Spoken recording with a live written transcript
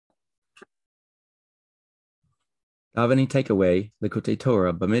Davening takeaway, Likkutei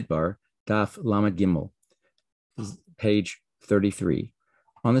Torah, Bamidbar, Daf Lamed Gimel, page 33.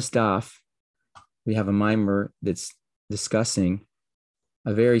 On this daf, we have a mimer that's discussing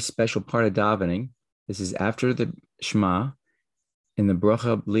a very special part of davening. This is after the Shema, in the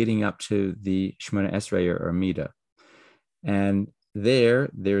bracha leading up to the Shemona Esrei or Amida. And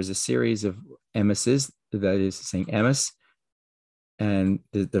there's a series of emeses, that is saying emes. And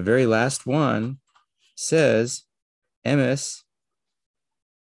the very last one says, emes,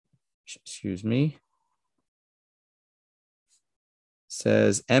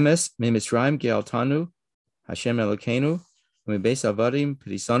 says, emes me Mitzrayim ge'altanu, Hashem Elokeinu, u'mebeis avadim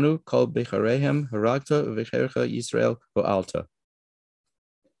p'risanu, kol becharehem haragta u'vechercha Yisrael bo'alta.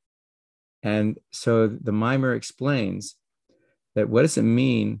 And so the mimer explains that what does it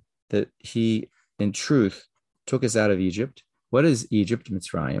mean that he, in truth, took us out of Egypt? What is Egypt,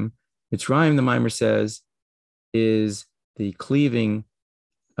 Mitzrayim? Mitzrayim, the mimer says, is the cleaving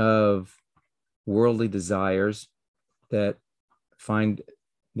of worldly desires that find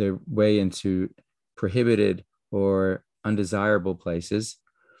their way into prohibited or undesirable places.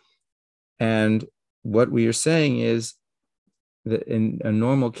 And what we are saying is that in a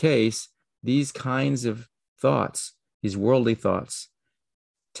normal case, these kinds of thoughts, these worldly thoughts,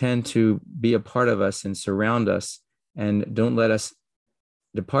 tend to be a part of us and surround us and don't let us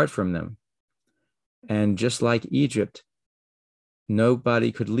depart from them. And just like Egypt,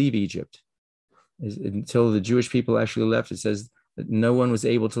 nobody could leave Egypt. Until the Jewish people actually left, it says that no one was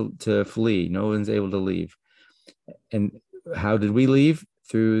able to flee. No one's able to leave. And how did we leave?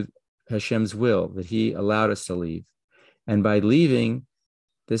 Through Hashem's will, that he allowed us to leave. And by leaving,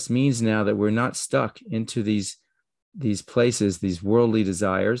 this means now that we're not stuck into these places, these worldly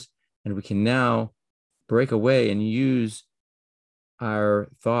desires, and we can now break away and use our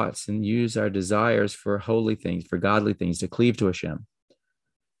thoughts and use our desires for holy things, for godly things, to cleave to Hashem.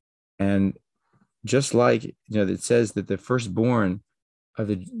 And just like, it says that the firstborn of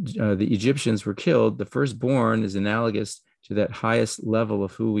the Egyptians were killed, the firstborn is analogous to that highest level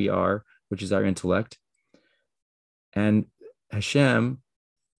of who we are, which is our intellect. And Hashem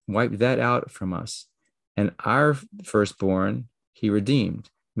wiped that out from us. And our firstborn, he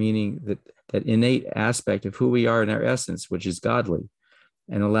redeemed, meaning that innate aspect of who we are in our essence, which is godly,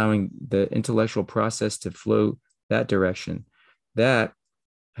 and allowing the intellectual process to flow that direction, that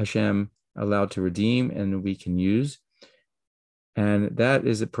Hashem allowed to redeem and we can use. And that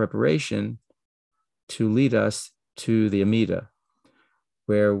is a preparation to lead us to the Amida,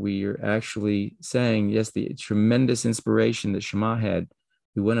 where we are actually saying, yes, the tremendous inspiration that Shema had,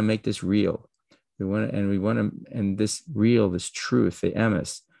 we want to make this real. And this real, this truth, the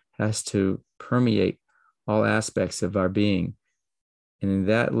emes, has to permeate all aspects of our being. And in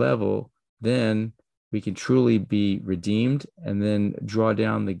that level, then we can truly be redeemed and then draw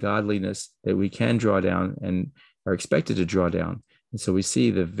down the godliness that we can draw down and are expected to draw down. And so we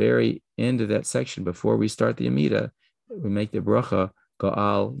see the very end of that section before we start the Amida, we make the bracha,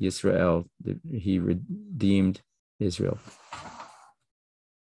 Go'al Yisrael, he redeemed Israel.